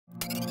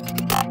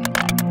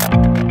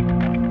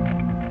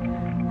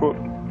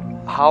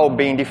how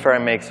being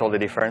different makes all the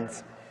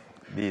difference.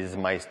 This is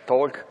my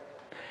talk.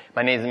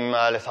 My name is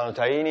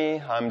Alessandro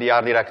Taini. I'm the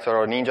art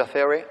director of Ninja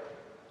Theory.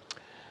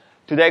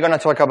 Today I'm going to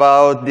talk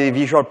about the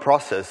visual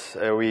process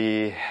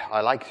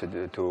I like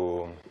to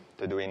do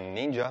in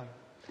Ninja.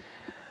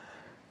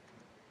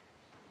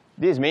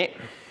 This is me.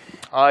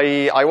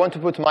 I want to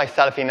put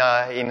myself in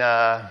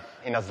a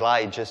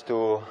slide just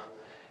to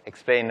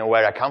explain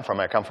where I come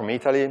from. I come from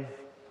Italy.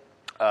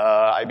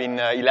 I've been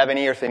 11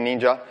 years in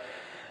Ninja.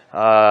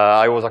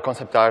 I was a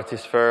concept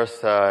artist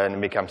first and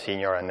became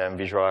senior and then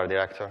visual art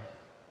director.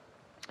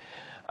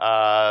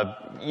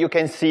 You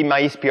can see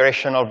my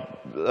inspirational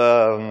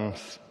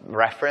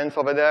reference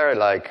over there.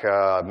 Like,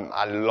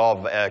 I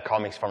love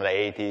comics from the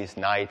 80s,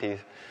 90s.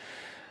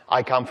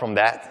 I come from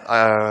that.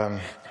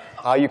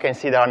 You can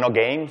see there are no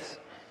games.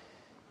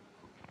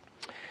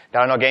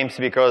 There are no games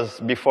because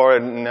before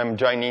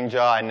joining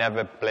Ninja, I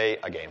never played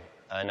a game.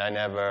 And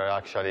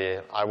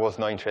I was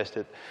not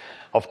interested.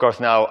 Of course,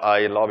 now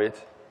I love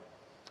it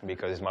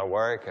because it's my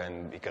work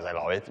and because I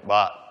love it.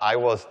 But I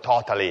was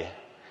totally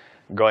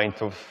going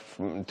to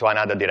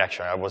another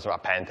direction. I was a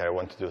painter. I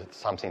wanted to do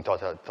something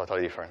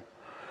totally different.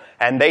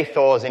 And they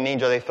thought, in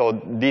Ninja, they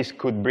thought this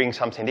could bring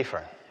something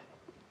different.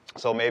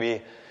 So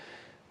maybe,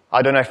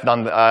 I don't know if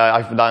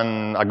I've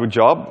done a good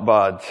job,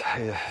 but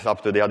it's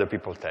up to the other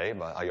people to say,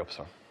 but I hope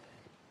so.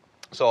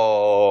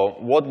 So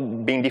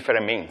what being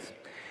different means?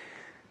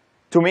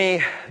 To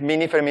me, being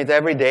different means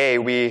every day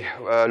we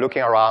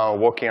looking around,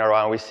 walking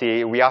around,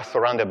 we are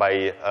surrounded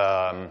by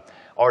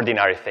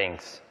ordinary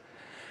things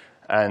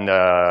and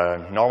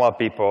normal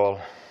people.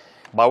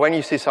 But when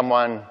you see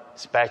someone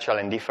special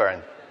and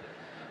different,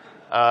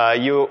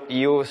 you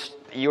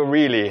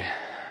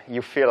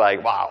feel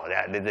like, wow,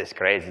 that is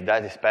crazy,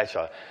 that is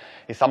special.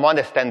 It's someone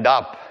that stands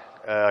up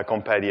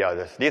compared to the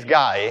others. This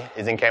guy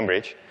is in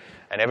Cambridge,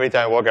 and every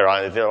time I walk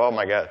around, I say, oh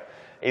my God.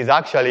 He's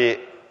actually,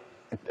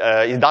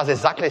 he does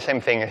exactly the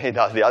same thing he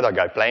does the other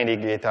guy, playing the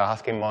guitar,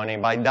 asking money,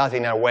 but he does it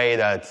in a way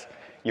that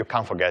you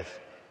can't forget.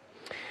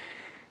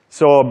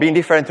 So being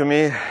different to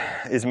me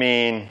is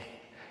mean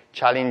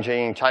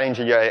challenging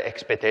your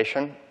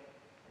expectation,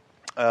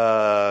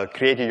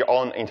 creating your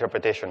own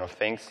interpretation of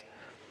things,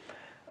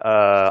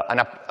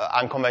 an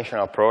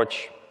unconventional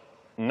approach,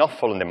 not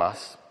follow the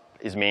mass,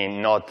 is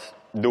mean not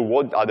do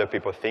what other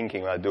people are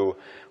thinking, but do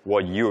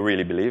what you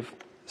really believe.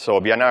 So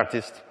be an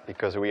artist,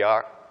 because we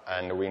are,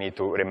 and we need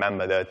to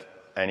remember that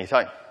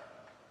anytime.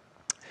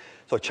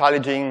 So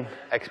challenging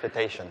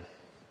expectation.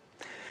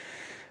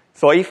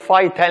 So if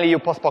I tell you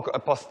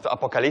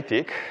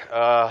post-apocalyptic,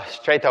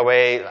 straight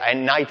away,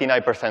 and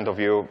 99% of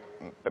you,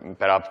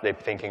 perhaps they're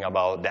thinking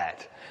about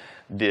that.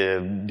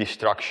 The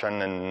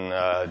destruction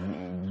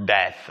and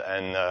death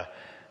and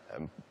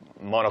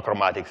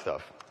monochromatic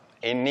stuff.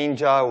 In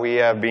Ninja, we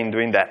have been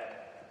doing that.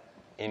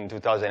 In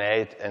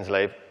 2008,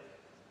 Enslaved.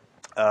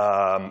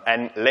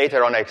 And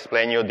later on, I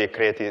explain you the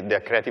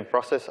creative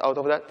process out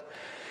of that.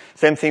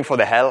 Same thing for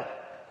the hell.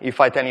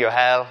 If I tell you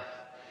hell,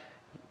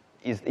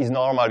 is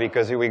normal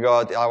because we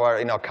got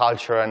our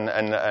culture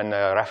and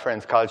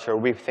reference culture.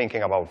 We're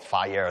thinking about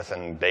fires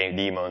and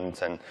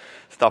demons and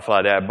stuff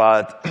like that.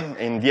 But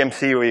in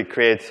DMC, we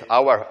create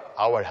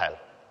our hell.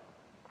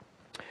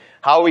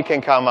 How we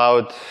can come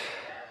out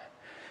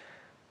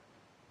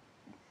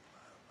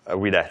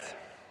with that?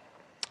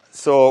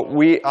 So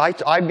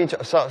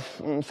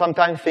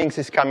sometimes things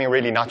is coming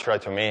really natural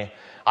to me.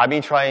 I've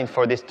been trying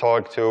for this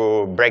talk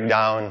to break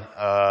down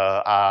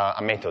a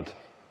method.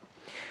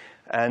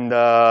 And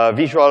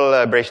visual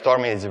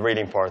brainstorming is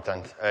really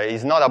important.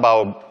 It's not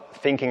about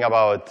thinking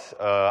about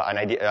an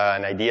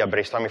idea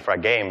brainstorming for a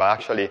game, but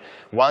actually,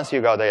 once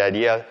you got the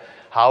idea,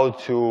 how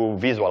to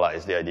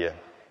visualize the idea.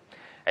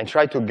 And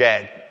try to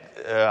get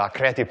a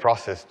creative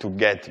process to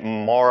get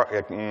more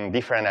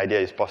different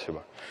ideas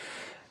possible.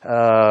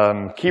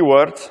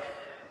 Keywords.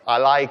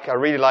 I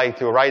really like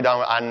to write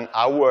down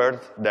a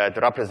word that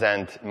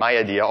represents my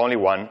idea, only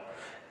one.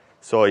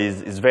 So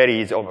it's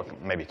very easy, or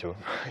maybe two,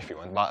 if you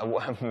want,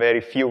 but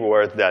very few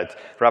words that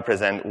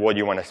represent what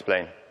you want to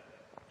explain.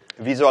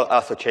 Visual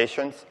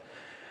associations.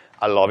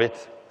 I love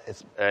it,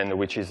 and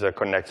which is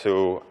connected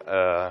to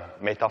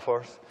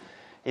metaphors.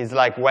 It's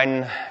like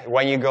when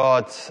you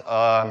got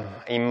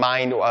in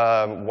mind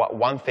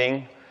one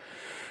thing,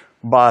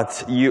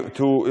 but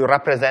to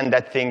represent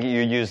that thing,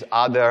 you use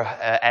other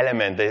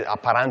elements that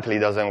apparently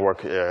doesn't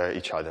work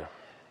each other.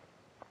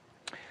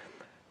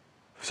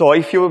 So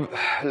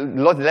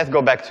let's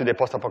go back to the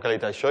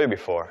post-apocalyptic I showed you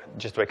before,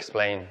 just to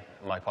explain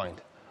my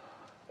point.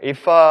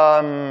 If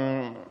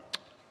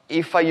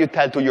you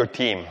tell to your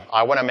team,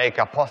 I want to make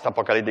a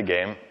post-apocalyptic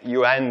game,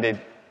 you hand it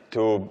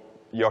to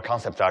your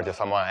concept artist,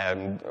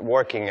 someone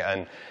working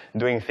and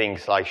doing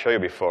things like I showed you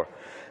before.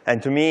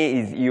 And to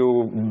me,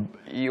 you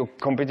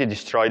completely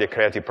destroy the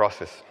creative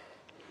process.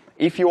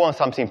 If you want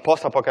something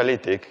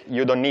post-apocalyptic,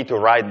 you don't need to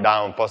write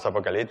down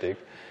post-apocalyptic,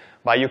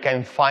 but you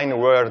can find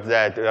words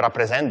that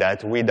represent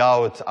that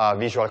without a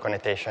visual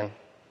connotation.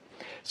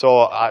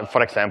 So,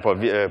 for example,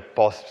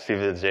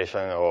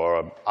 post-civilization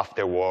or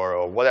after war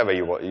or whatever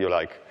you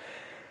like.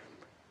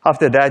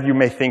 After that, you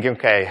may think,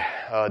 okay,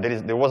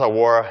 there was a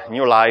war,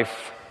 new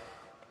life,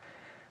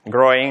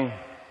 growing.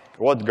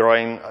 What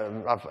growing?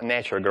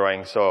 Nature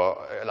growing. So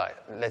like,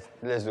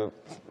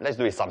 let's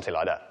do something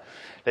like that.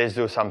 Let's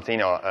do something.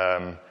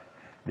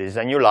 This is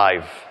a new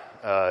life,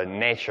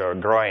 nature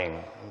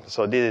growing.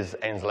 So this is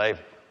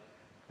Enslaved.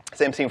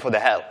 Same thing for the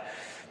hell.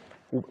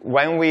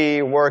 When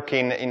we work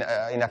in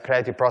a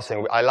creative process,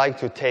 I like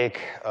to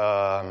take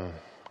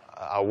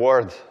a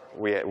word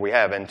we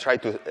have and try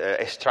to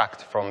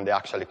extract from the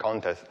actual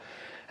content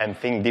and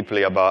think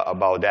deeply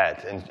about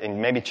that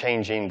and maybe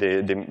changing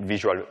the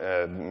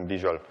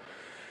visual.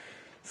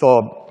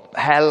 So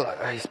hell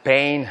is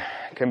pain,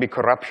 can be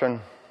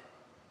corruption.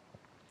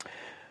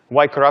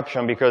 Why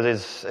corruption? Because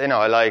it's,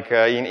 like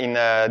in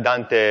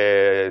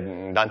Dante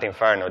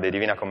Inferno, the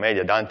Divina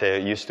Commedia,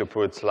 Dante used to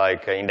put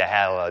like in the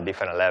hell a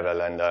different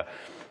level, and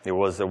there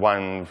was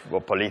one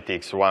for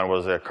politics, one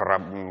was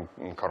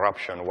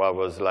corruption, one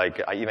was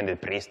like even the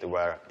priests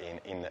were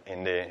in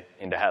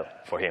the hell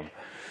for him.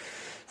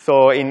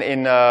 So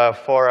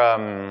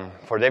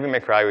for Devil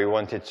May Cry, we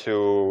wanted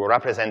to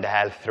represent the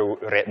hell through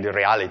the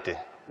reality.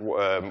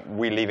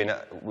 We live in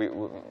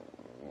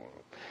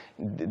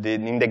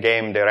in the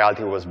game, the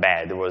reality was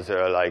bad. It was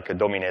like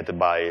dominated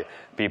by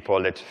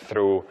people that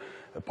through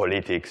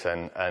politics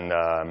and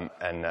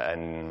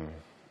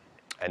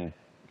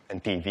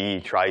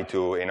TV try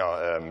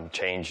to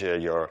change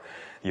your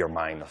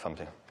mind or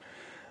something.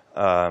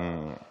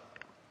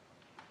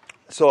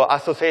 So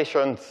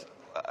associations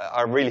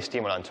are really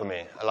stimulant to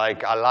me.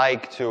 Like I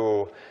like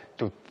to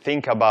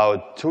think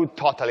about two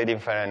totally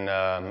different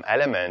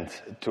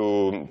elements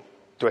to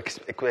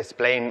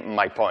explain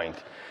my point.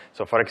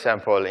 So for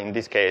example, in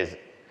this case,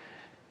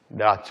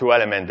 there are two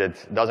elements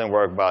that doesn't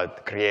work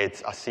but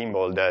creates a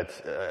symbol that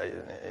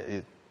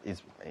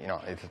is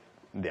it's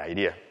the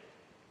idea.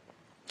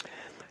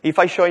 If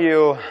I show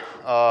you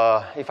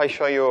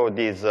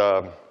this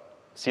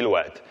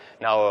silhouette,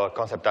 now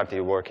concept art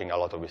is working a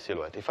lot with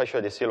silhouette. If I show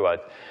the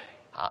silhouette,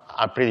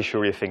 I'm pretty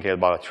sure you're thinking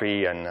about a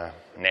tree and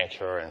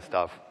nature and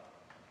stuff.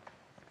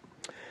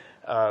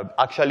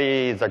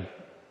 Actually, it's a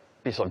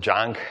piece of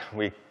junk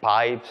with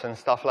pipes and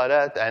stuff like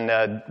that.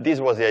 And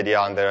this was the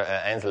idea under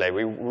Enslaved.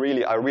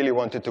 I really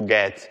wanted to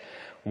get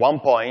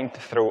one point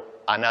through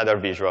another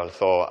visual.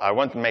 So I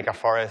want to make a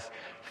forest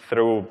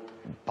through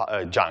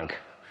junk.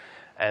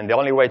 And the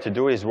only way to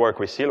do is work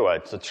with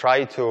silhouette. So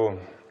try to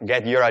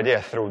get your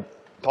idea through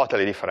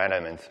totally different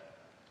elements.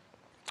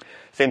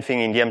 Same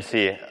thing in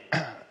DMC.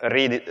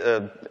 Read it,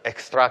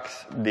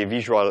 extract the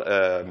visual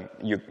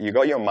you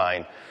got your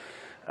mind.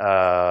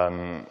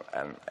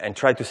 And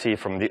try to see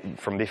from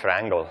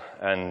different angle,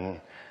 and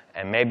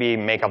maybe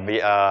make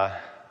like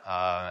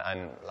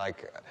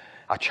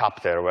a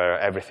chapter where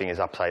everything is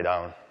upside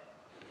down,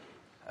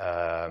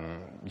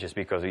 just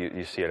because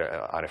you see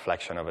a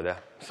reflection over there.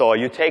 So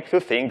you take two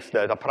things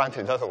that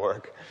apparently doesn't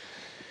work.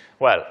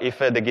 Well, if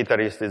the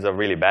guitarist is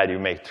really bad, you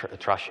may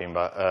trash him,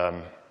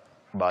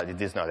 but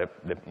it is not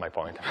my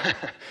point.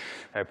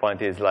 My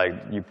point is like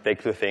you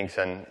take two things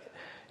and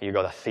you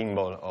got a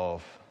symbol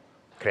of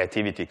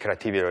creativity,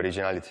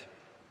 originality.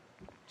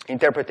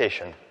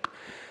 Interpretation.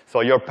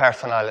 So your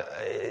personal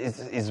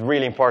is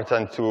really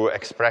important to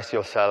express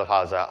yourself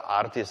as an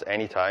artist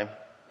anytime.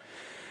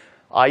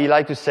 I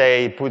like to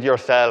say put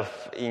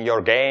yourself in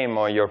your game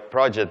or your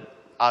project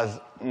as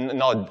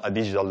not a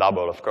digital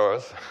double, of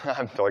course,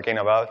 I'm talking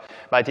about,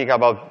 but I think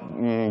about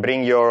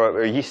bring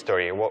your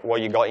history,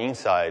 what you got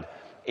inside.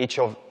 Each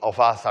of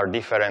us are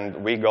different.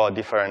 We got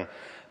different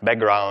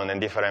background and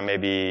different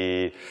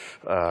maybe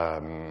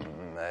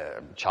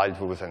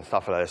childhoods and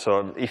stuff like that.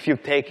 So if you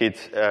take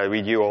it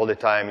with you all the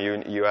time,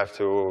 you have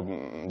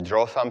to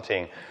draw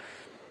something,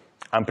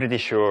 I'm pretty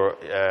sure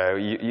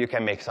you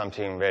can make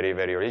something very,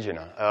 very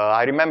original.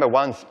 I remember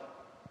once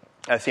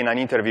I've seen an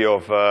interview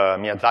of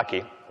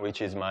Miyazaki,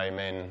 which is my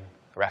main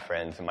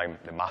reference,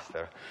 the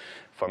master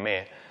for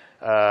me,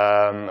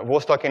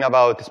 was talking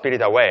about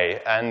Spirit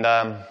Away. And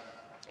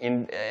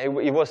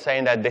he was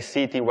saying that the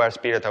city where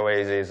Spirit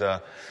Away is,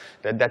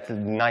 that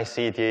nice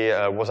city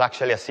was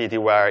actually a city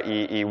where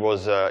he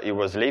was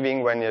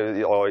living when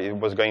he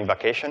was going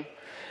vacation.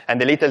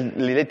 And the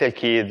little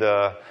kid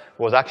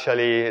was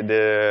actually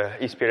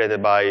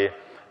inspired by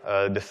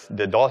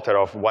the daughter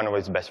of one of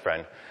his best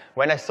friends.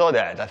 When I saw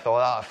that, I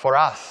thought, for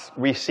us,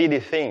 we see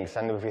these things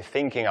and we're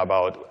thinking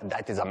about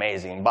that is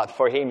amazing. But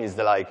for him, it's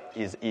like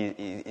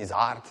his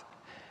art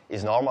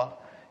is normal,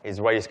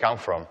 is where he's come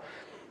from.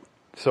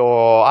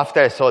 So after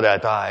I saw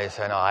that, I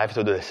said, no, I have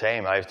to do the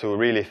same. I have to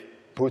really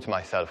put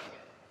myself.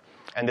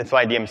 And that's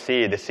why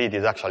DMC, the city,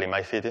 is actually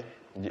my city.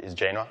 It's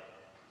Genoa.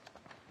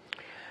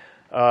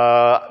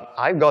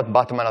 I got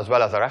Batman as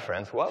well as a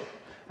reference. Well,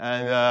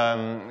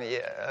 and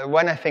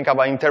when I think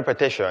about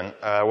interpretation,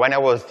 when I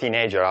was a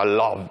teenager, I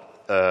loved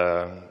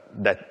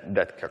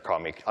that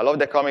comic. I love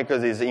that comic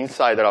because it's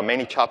inside. There are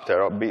many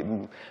chapters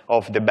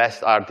of the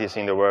best artists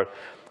in the world,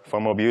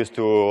 from Mobius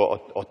to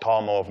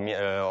Otomo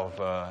of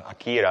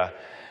Akira,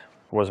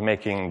 was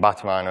making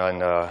Batman,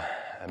 and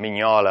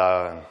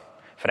Mignola,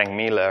 Frank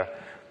Miller.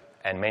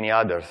 and many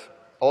others.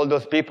 All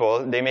those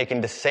people, they're making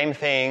the same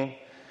thing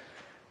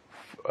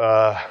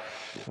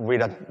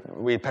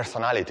with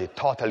personality,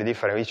 totally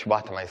different. Each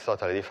button is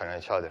totally different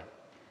from each other.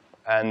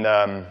 And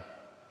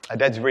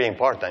that's really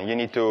important. You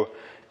need to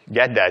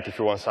get that if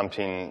you want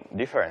something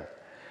different.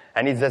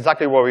 And it's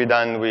exactly what we've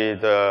done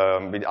with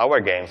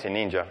our games in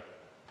Ninja.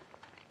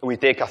 We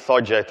take a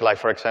subject, like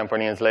for example,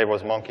 in Enslaved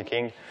was Monkey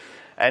King,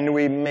 and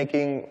we're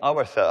making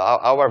our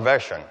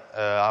version,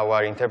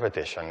 our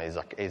interpretation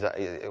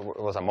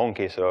was a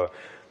monkey, so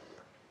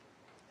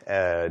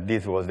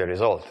this was the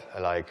result.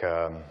 Like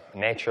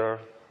nature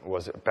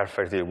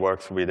perfectly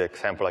works with the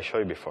example I showed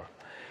you before.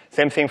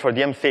 Same thing for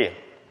DMC.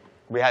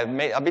 We had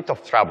made a bit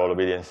of trouble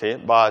with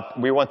DMC, but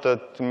we wanted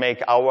to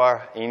make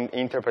our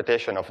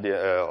interpretation of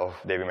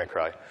Devil May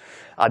Cry.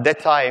 At that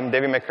time,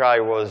 Devil May Cry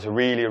was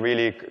really,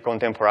 really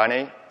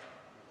contemporary.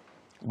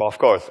 But of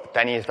course,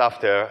 10 years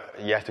after,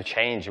 you have to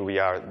change.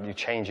 You're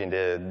changing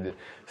the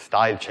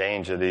style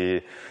change.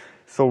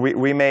 So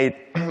we made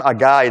a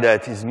guy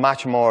that is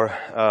much more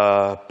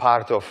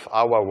part of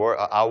our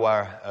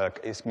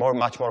work. It's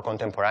much more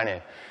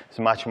contemporary. It's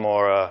much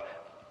more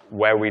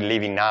where we're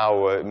living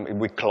now.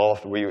 With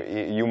clothes,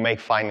 you make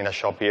fine in a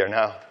shop here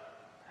now.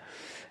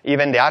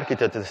 Even the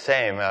architect is the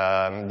same.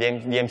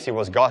 The MC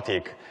was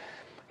Gothic.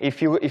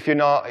 If you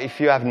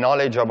have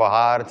knowledge about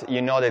art,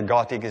 you know that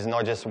Gothic is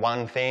not just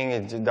one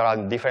thing. There are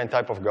different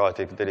types of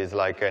Gothic. There is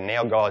like a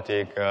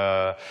Neo-Gothic,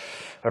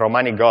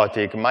 Romanic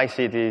Gothic. My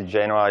city,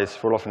 Genoa, is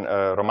full of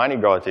Romanic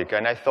Gothic.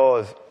 And I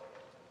thought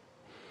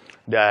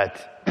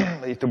that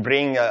to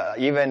bring,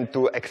 even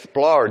to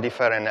explore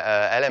different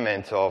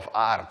elements of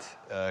art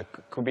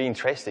could be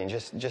interesting,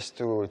 just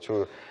to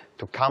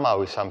come out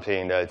with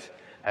something that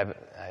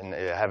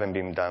haven't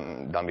been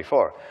done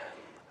before.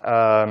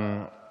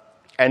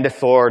 And the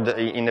sword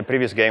in the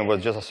previous game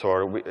was just a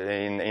sword.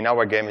 In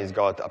our game, it's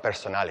got a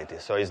personality.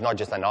 So it's not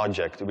just an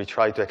object. We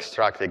try to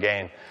extract,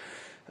 again,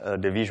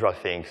 the visual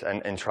things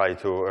and try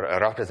to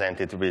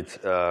represent it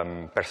with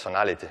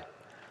personality.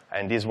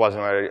 And this was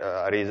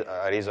a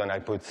reason I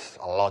put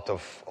a lot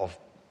of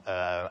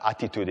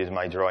attitude in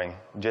my drawing,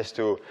 just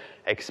to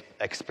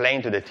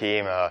explain to the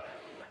team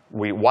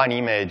with one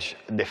image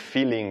the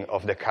feeling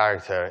of the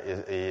character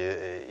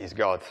is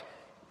got.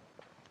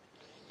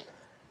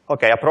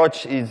 Okay,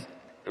 approach is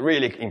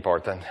really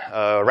important.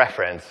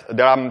 Reference.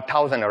 There are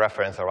thousands of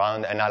references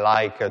around, and I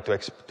like to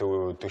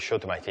show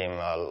to my team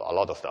a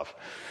lot of stuff.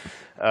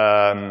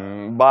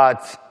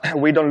 But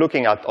we don't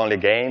looking at only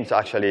games.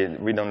 Actually,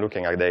 we don't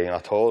looking at them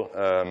at all.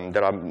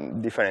 There are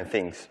different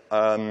things.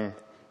 I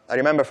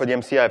remember for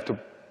DMC, I have to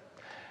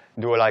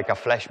do like a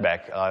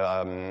flashback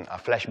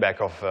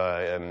of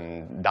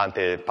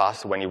Dante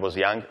past when he was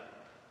young.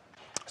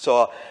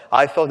 So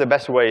I thought the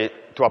best way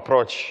to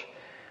approach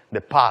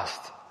the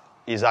past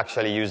is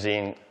actually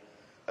using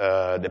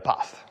the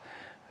past.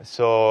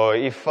 So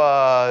if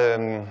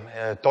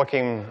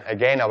talking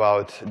again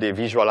about the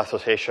visual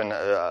association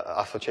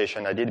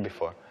I did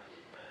before,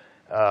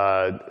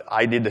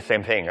 I did the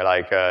same thing,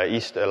 like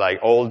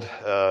old,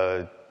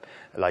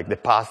 like the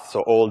past,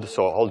 so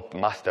old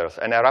masters.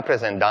 And I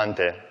represent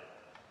Dante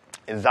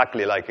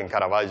exactly like in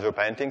Caravaggio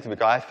paintings,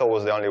 because I thought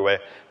was the only way,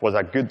 was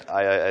a good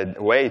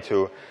way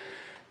to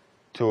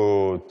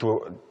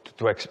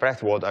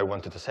express what I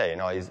wanted to say. You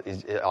know, is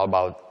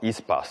about his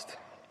past.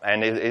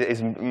 And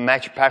it's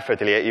matched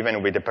perfectly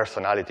even with the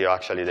personality,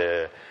 actually,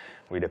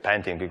 with the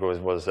painting, because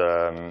it was,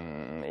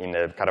 in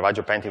the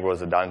Caravaggio painting was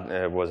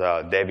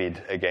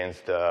David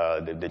against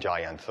the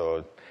giant.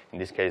 So in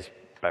this case,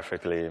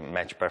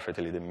 matched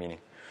perfectly the meaning.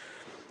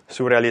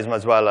 Surrealism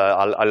as well,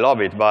 I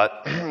love it,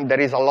 but there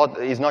is a lot,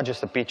 it's not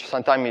just a picture.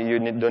 Sometimes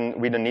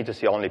we don't need to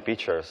see only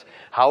pictures.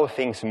 How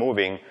things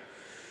moving,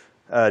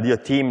 your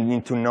team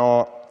need to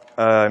know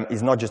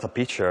it's not just a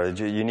picture.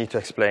 You need to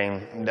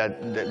explain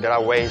that there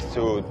are ways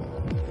to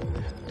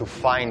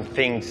find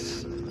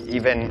things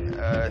even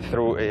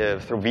through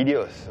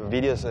videos.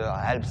 Videos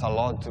helps a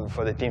lot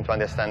for the team to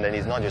understand that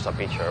it's not just a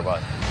picture,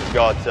 but it's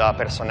got a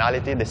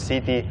personality. The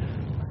city,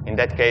 in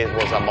that case,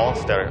 was a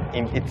monster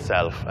in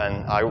itself,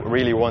 and I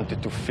really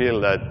wanted to feel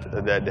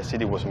that the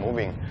city was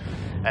moving.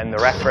 And the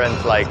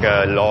reference like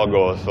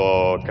logos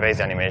or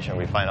crazy animation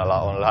we find a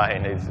lot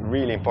online is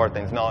really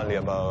important. It's not only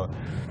about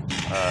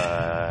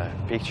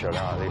picture.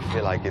 No, they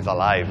feel like it's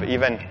alive.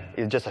 Even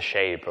it's just a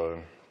shape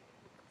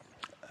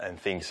and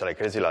things like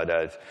crazy like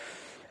that.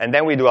 And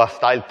then we do a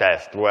style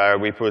test where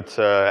we put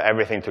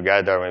everything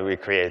together and we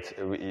create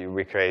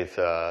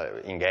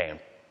in game.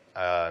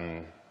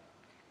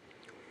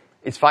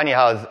 It's funny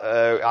how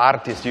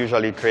artists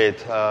usually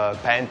create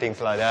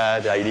paintings like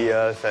that,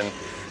 ideas,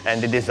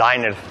 and the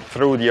designer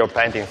through your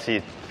painting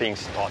see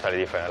things totally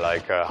different,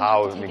 like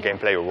how the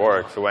gameplay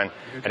works. I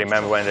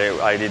remember when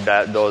I did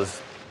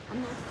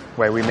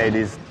when we made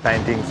these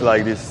paintings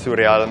like this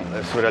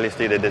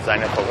surrealistic, the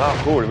designer thought,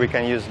 oh cool, we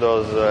can use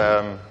those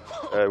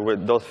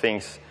with those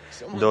things,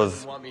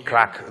 those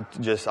crack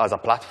just as a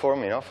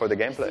platform, you know, for the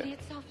gameplay.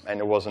 And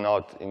it was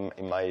not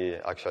in my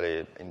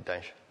actually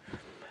intention.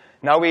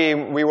 Now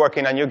we work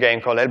in a new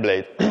game called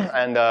Hellblade,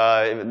 and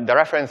the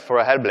reference for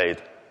a Hellblade,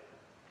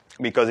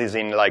 because it's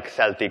in like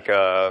Celtic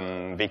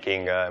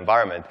Viking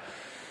environment,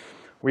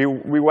 we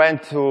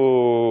went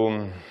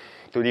to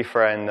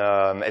different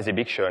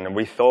exhibition, and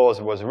we thought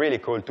it was really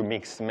cool to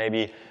mix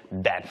maybe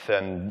depth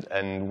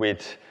and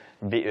with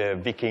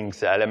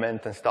Vikings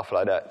element and stuff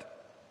like that.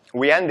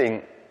 We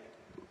ended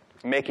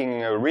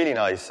making a really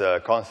nice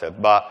concept,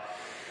 but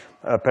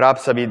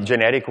perhaps a bit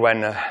generic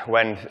when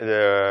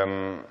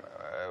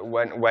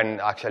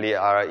actually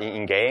are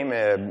in game.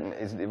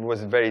 It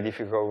was very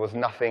difficult. It was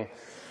nothing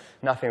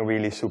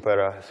really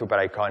super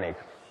iconic.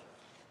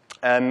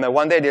 And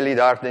one day the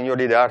new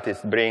lead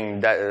artist bring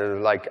that,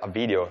 like a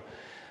video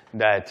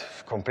that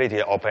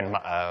completely opened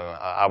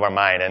our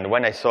mind. And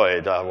when I saw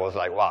it, I was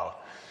like, wow.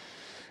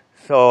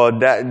 So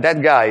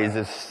that guy is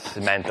just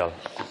mental.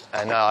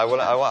 And I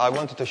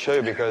wanted to show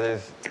you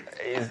because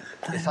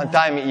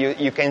sometimes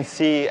you can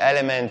see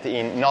element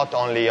in not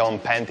only on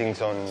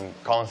paintings, on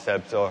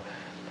concepts, or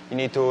you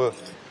need to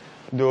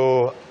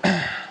do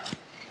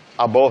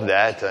above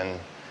that. And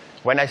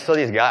when I saw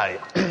this guy,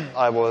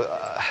 I was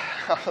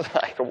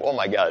like, oh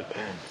my God,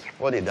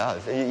 what he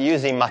does.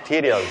 Using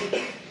materials.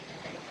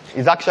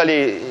 It's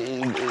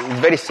actually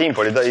very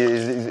simple.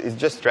 It's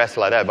just dressed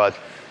like that, but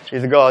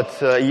it's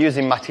got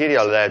using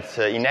material that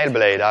in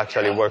Hellblade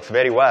actually works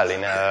very well.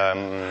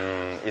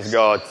 It's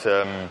got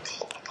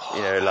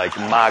like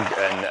mud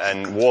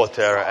and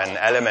water and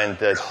element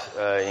that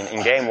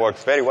in game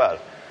works very well.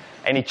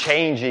 And it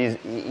changes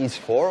its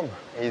form.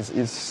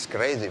 It's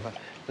crazy.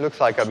 It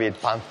looks like a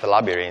bit Panth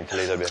Labyrinth a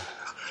little bit.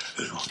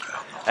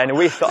 And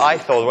I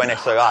thought when I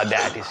saw,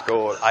 that is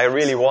cool. I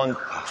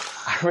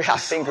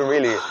think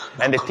really,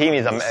 and the team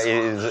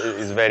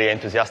is very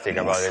enthusiastic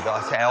about it.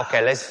 I say,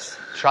 okay, let's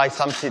try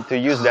something to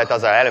use that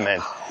as an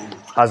element,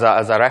 as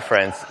a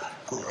reference.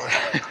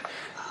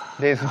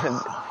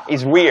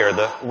 It's weird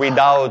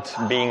without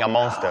being a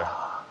monster.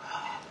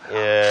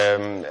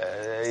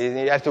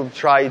 You have to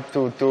try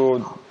to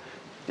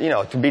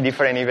be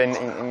different even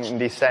in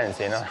this sense,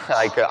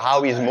 like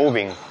how he's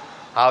moving,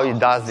 how he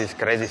does this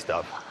crazy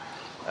stuff.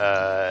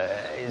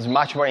 It's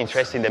much more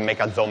interesting than make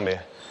a zombie,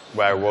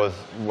 where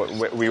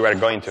we were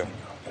going to.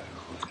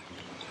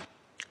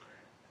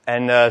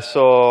 And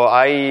so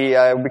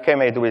we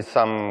came out with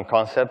some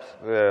concepts.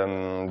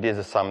 This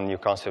is some new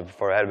concept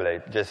for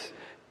Hellblade, just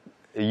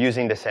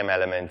using the same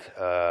element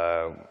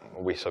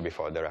we saw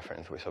before, the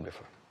reference we saw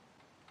before.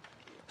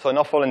 So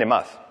not following the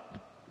mass.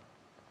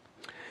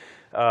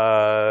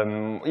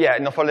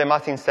 Not for the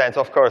mass in sense,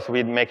 of course,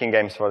 we're making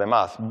games for the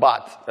mass,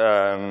 but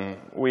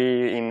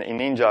we in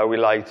Ninja, we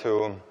like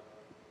to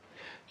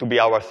be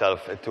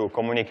ourselves, to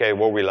communicate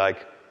what we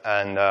like,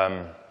 and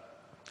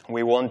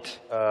we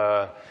want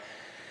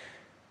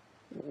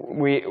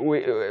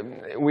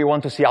we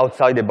want to see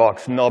outside the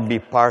box, not be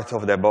part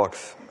of the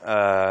box.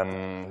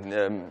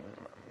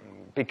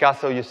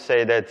 Picasso used to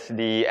say that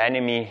the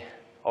enemy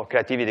of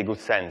creativity, good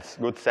sense.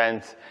 Good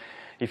sense.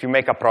 If you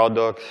make a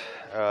product,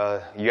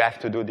 you have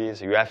to do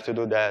this, you have to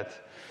do that.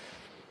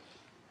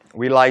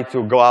 We like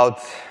to go out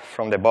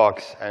from the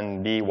box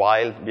and be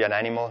wild, be an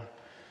animal,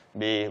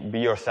 be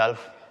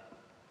yourself.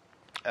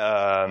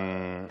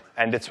 And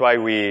that's why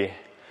we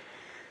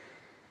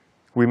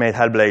made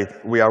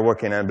Hellblade. We are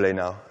working on Hellblade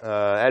now.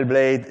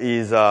 Hellblade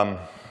is a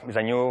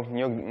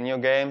new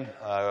game.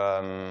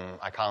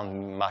 I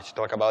can't much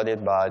talk about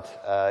it, but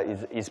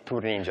it's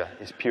pure Ninja.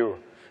 It's pure.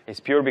 It's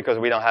pure because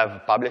we don't have a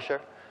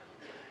publisher.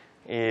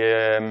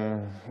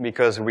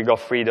 Because we got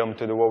freedom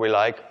to do what we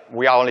like.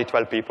 We are only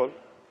 12 people.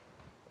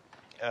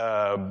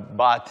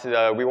 But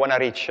we want to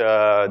reach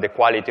the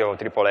quality of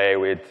AAA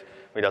with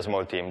a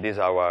small team. These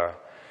are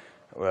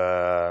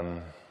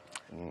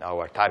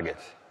our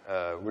targets.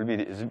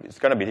 It's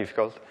going to be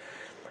difficult.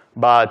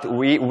 But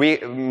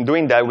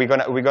doing that,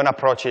 we're gonna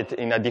approach it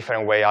in a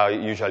different way how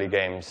usually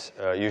games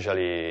we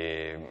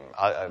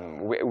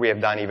have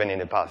done even in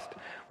the past.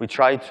 We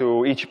try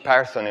to, each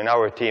person in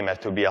our team has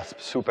to be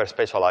super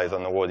specialized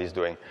on what he's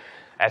doing,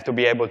 has to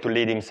be able to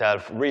lead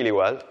himself really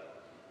well,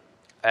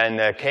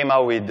 and came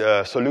out with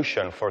a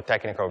solution for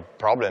technical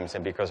problems,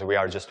 and because we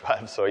are just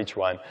 12, so each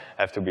one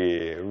has to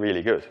be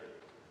really good.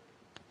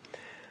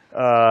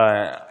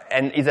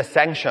 And it's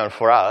essential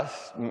for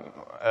us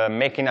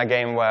making a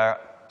game where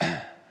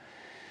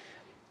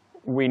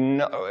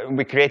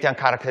we create a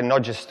character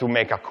not just to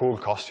make a cool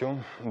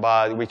costume,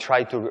 but we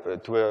try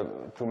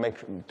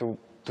to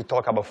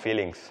talk about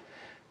feelings,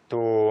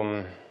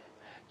 to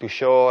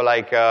show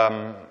like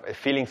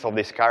feelings of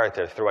this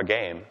character through a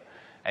game,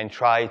 and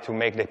try to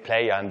make the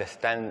player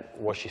understand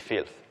what she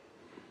feels.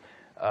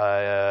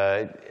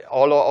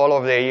 All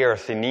of the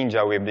years in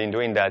Ninja, we've been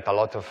doing that. A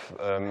lot of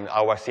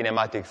our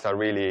cinematics are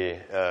really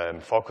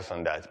focused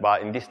on that.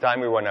 But in this time,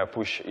 we want to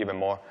push even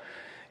more.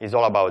 It's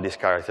all about this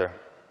character.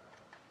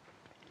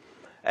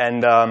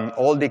 And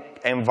all the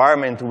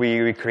environment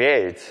we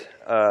create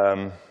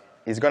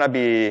is going to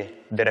be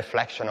the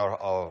reflection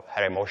of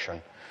her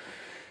emotion.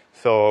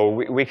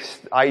 So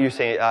how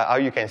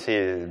you can see,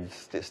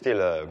 it's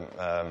still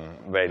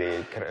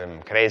very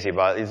crazy,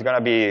 but it's going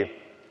to be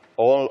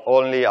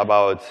only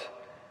about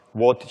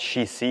what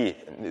she sees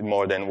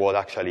more than what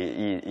actually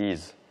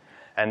is.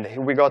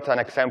 And we got an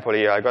example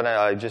here.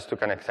 I just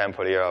took an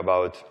example here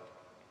about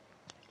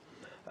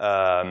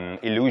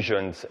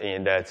illusions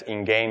that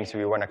in games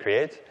we want to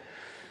create.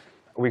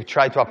 We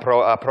try to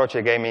approach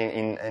a game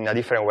in a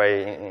different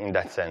way in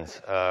that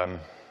sense.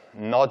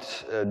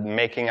 Not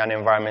making an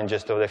environment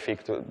just to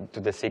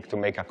the sake to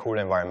make a cool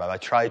environment. I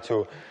try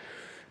to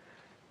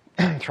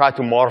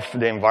morph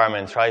the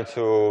environment, try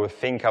to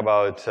think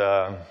about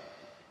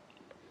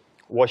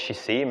what she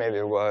sees, maybe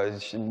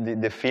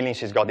the feeling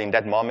she's got in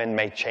that moment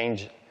may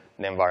change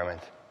the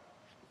environment.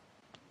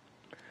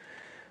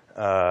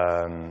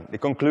 The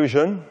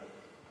conclusion,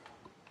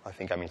 I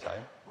think I'm in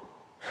time,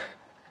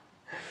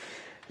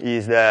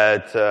 is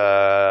that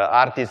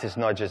artist is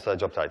not just a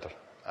job title.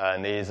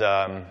 And is,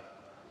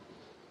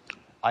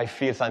 I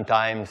feel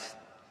sometimes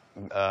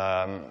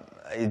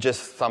it's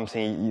just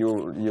something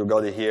you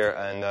got it here,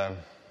 and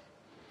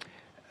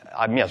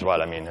me as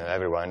well, I mean,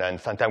 everyone.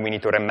 And sometimes we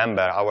need to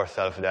remember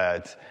ourselves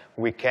that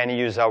we can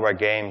use our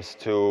games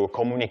to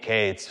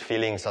communicate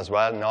feelings as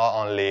well, not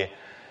only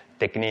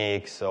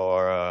techniques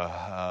or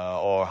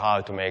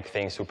how to make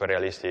things super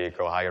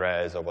realistic or high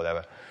res or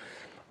whatever.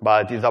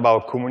 But it's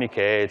about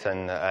communicate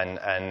and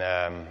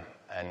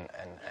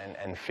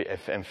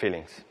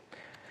feelings.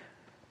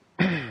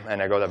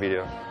 And I got a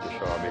video to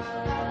show a bit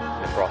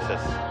the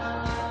process.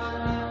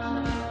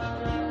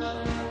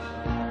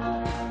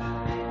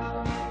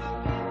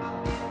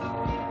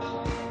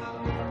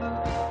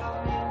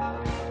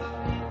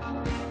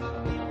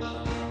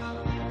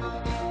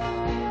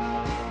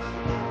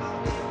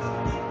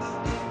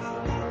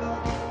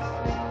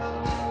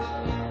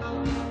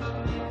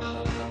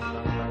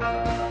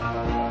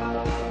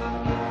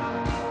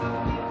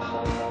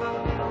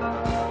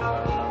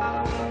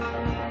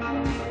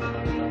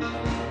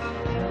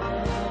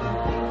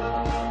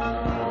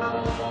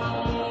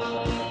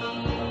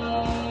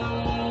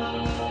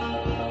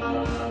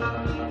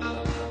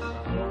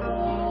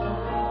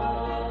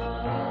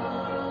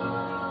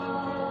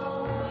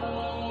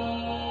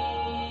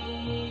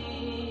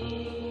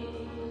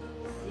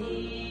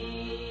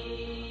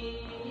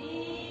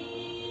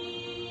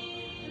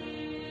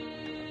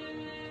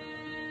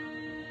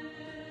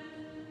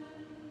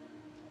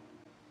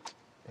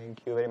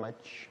 Thank you very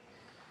much.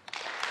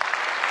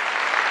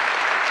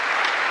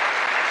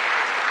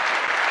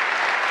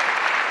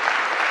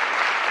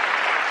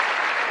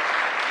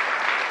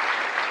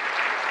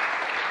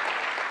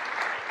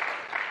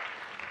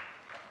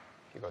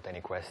 If you got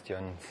any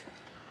questions?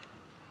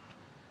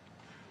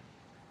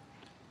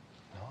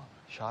 No?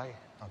 Shy?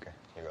 Okay,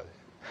 you got it.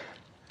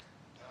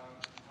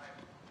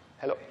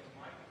 Hello.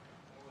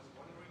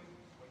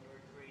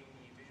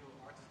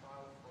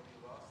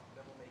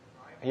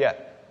 Yeah.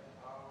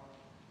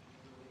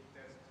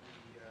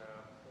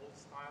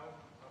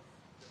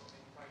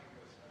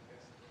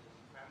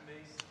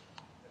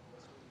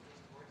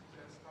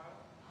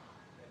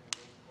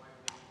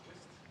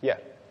 Yeah.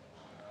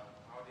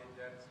 How did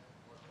that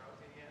work out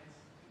in the end?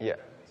 Yeah.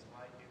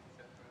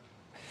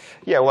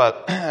 Yeah, well,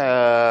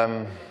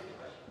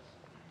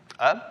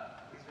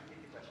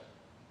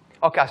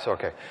 Okay, so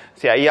okay.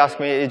 So yeah,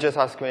 he just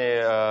asked me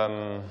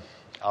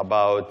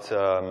about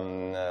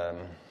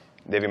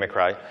Devil May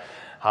Cry,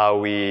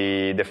 how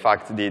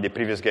the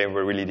previous game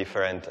were really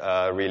different,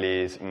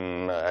 really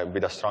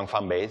with a strong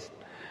fan base,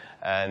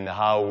 and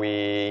how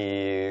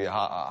we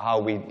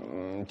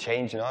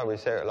changed, we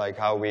say, like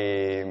how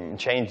we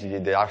changed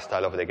the art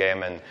style of the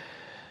game,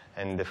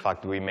 and the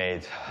fact we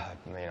made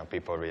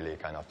people really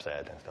kind of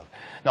upset and stuff.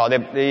 No,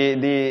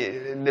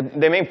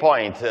 the main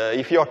point,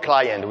 if your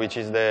client, which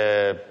is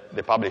the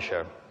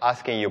publisher,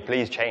 asking you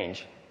please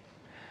change,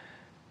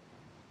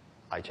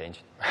 I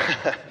changed.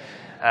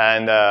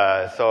 And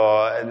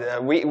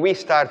so we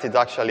started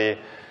actually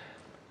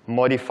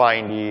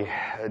modifying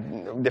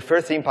the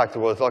first impact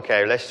was,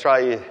 okay, let's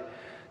try.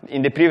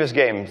 In the previous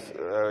games,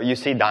 you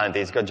see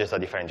Dante's got just a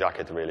different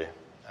jacket, really.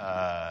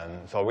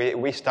 So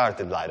we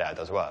started like that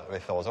as well. We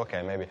thought,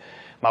 okay, maybe.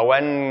 But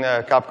when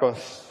Capcom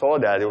saw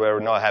that, they were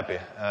not happy.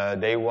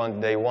 They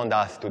want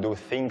us to do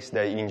things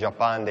that in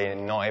Japan they're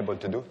not able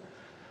to do.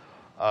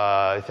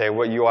 Say,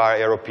 well, you are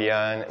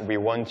European. We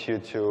want you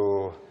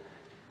to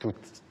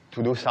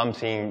do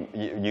something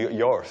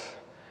yours.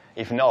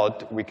 If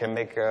not, we can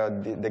make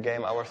the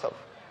game ourselves.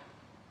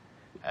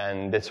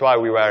 And that's why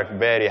we were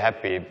very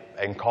happy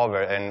and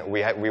covered, and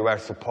we were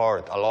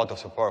a lot of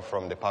support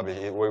from the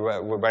publisher. We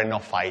were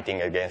not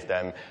fighting against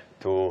them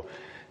to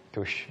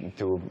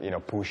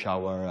push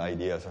our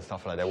ideas and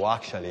stuff like that. Well,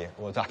 actually,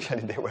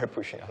 they were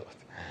pushing a lot.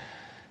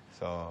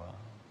 So,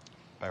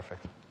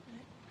 perfect.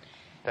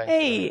 Thanks.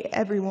 Hey,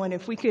 everyone,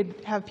 if we could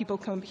have people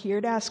come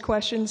here to ask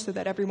questions so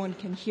that everyone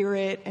can hear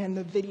it and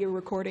the video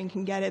recording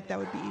can get it, that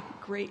would be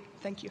great.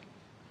 Thank you.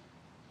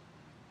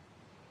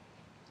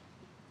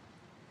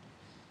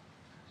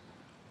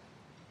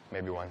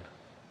 Maybe one.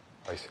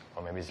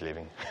 Or maybe he's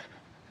leaving.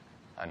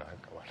 I know,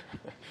 come on.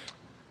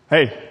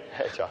 Hey.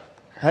 Hey, ciao.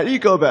 How do you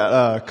go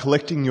about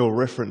collecting your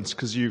reference?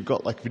 Because you've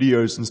got like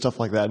videos and stuff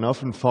like that, and I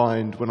often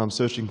find when I'm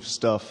searching for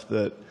stuff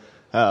that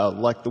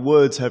like the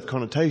words have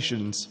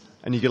connotations,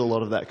 and you get a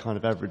lot of that kind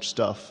of average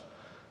stuff.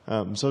 So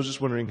I was just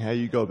wondering how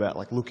you go about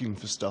like looking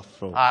for stuff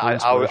for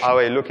inspiration. How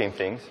are you looking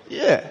things?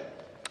 Yeah.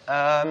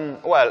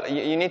 Well,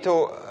 you need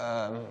to,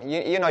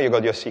 you know, you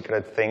got your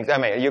secret things. I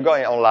mean, you go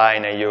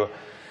online and you,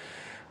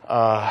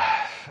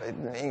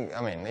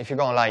 I mean, if you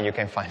go online, you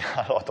can find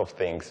a lot of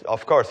things.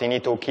 Of course, you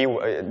need to keep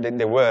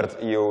the words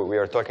we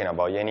are talking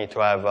about. You need to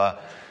have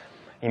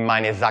in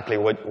mind exactly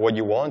what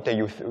you want, and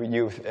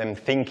you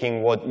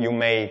thinking what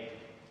you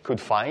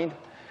could find.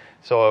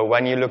 So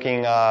when you're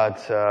looking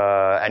at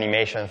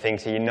animation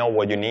things, you know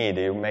what you need.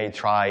 You may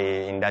try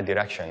in that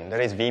direction.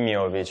 There is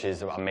Vimeo, which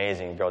is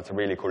amazing. Got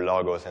really cool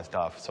logos and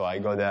stuff. So I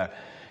go there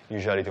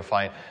usually to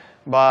find.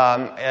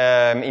 But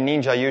in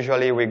Ninja,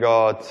 usually we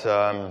got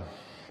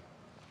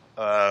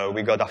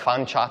a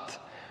fun chat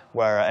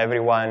where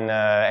everyone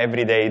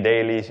every day,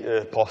 daily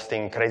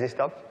posting crazy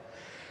stuff.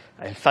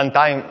 And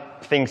sometimes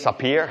things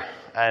appear,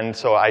 and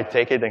so I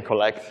take it and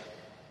collect.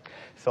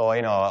 So,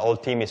 you know, whole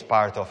team is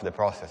part of the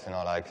process, you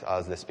know, like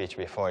as the speech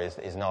before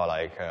is not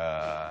like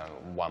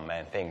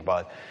one-man thing,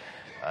 but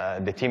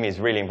the team is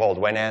really involved.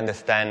 When they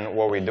understand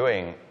what we're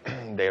doing,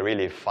 they're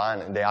really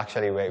fun.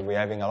 We're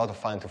having a lot of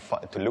fun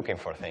to looking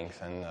for things,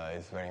 and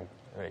it's very,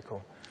 very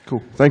cool.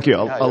 Cool. Thank you.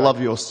 I love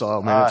your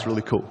style, man. It's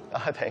really cool.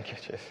 Thank you.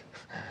 Cheers.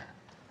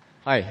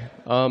 Hi.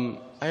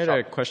 I had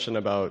a question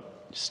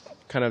about just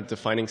kind of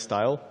defining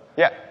style.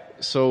 Yeah.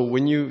 So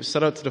when you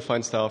set out to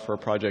define style for a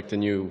project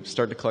and you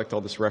start to collect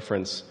all this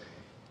reference,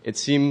 it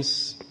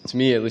seems to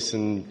me, at least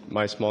in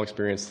my small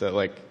experience, that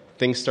like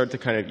things start to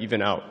kind of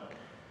even out.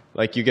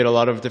 Like you get a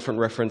lot of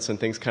different reference and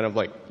things kind of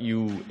like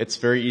it's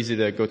very easy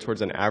to go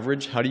towards an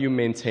average. How do you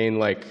maintain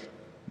like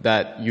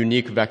that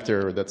unique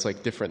vector that's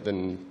like different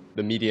than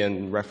the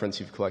median reference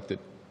you've collected?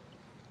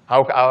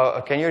 How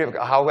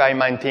I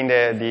maintain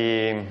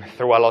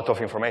through a lot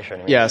of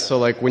information? Yeah, so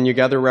like when you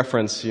gather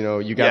reference, you know,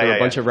 you gather a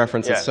bunch of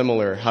references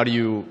similar. How do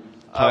you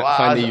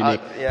find the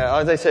unique?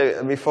 As I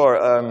said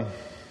before,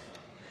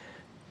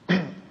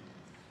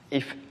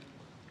 if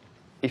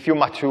you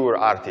mature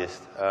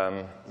artist,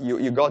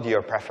 you got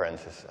your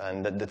preferences,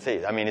 and that's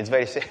it. I mean, it's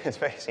very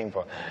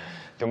simple.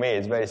 To me,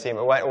 it's very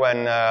simple.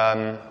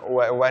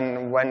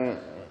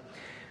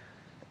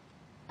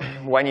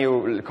 When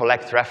you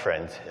collect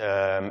reference,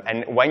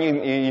 and when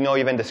you know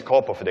even the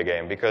scope of the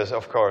game, because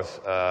of course,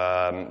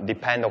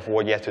 depend of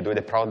what you have to do,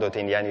 the product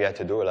in the end you have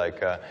to do,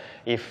 like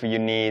if you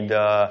need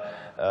the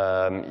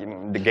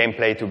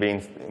gameplay to be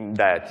in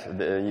that,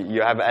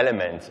 you have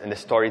elements in the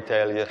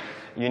storytelling,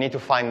 you need to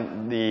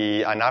find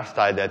an art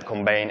style that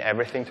combine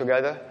everything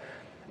together.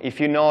 If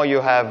you know you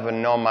have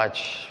not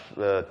much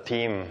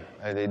team,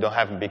 you don't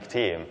have a big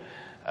team,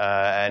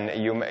 and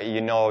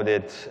you know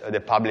that the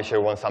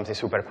publisher wants something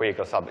super quick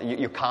or something,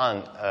 you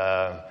can't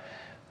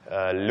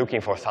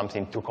looking for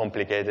something too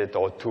complicated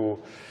or too.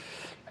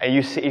 And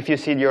if you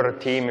see your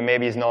team,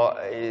 maybe it's not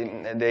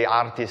the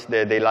artists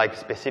they like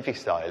specific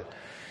style.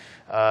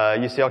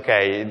 You say,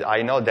 okay,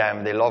 I know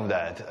them, they love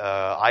that.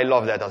 I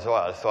love that as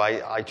well. So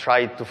I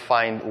try to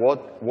find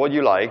what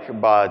you like,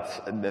 but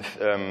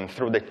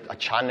through a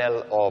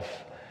channel of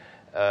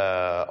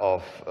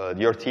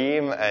your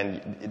team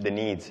and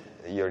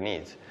your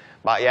needs.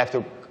 But you have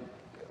to,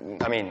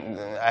 I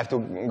have to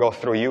go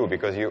through you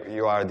because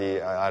you are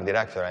the art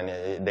director,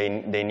 and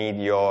they need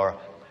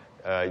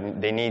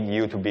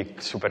you to be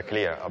super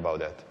clear about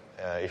that.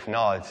 If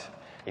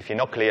you're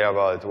not clear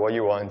about what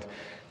you want,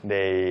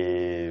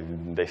 they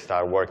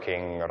start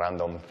working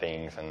random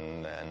things,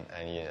 and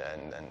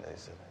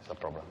it's a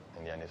problem.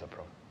 In the end, it's a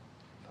problem.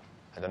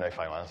 I don't know if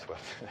I answered.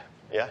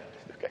 Yeah?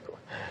 Okay, cool.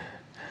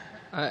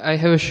 I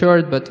have a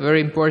short but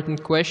very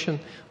important question.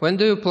 When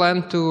do you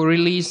plan to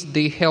release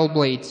the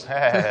Hellblade?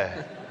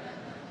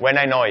 When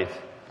I know it,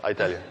 I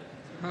tell you.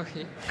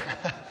 Okay.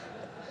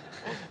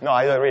 No,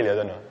 I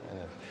don't know.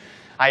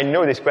 I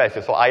know this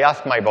question, so I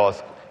asked my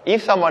boss.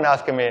 If someone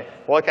asks me,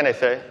 what can I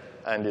say?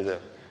 And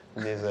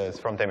this is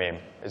from Temim.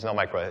 It's not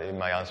my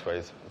answer,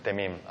 it's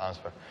Temim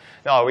answer.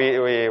 No,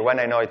 when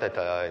I know it,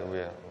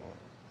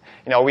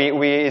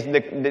 it's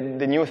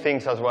the new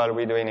things as well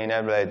we're doing in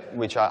Hellblade,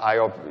 which I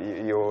hope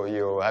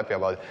you're happy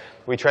about.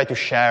 We try to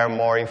share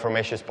more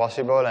information as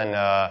possible, and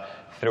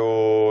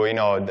through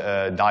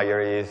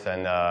diaries,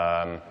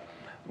 and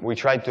we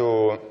try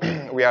to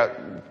we are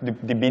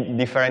be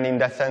different in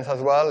that sense as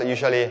well.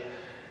 Usually,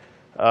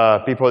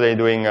 people they're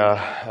doing.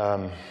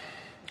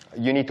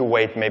 You need to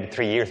wait maybe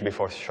 3 years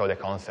before show the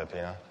concept,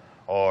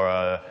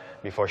 or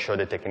before show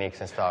the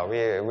techniques and stuff.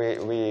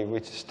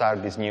 We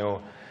start this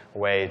new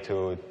way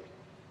to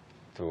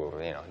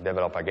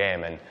develop a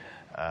game, and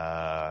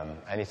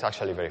it's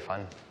actually very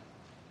fun.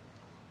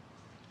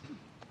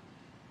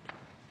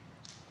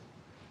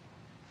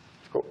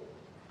 Cool.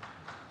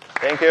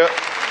 Thank you.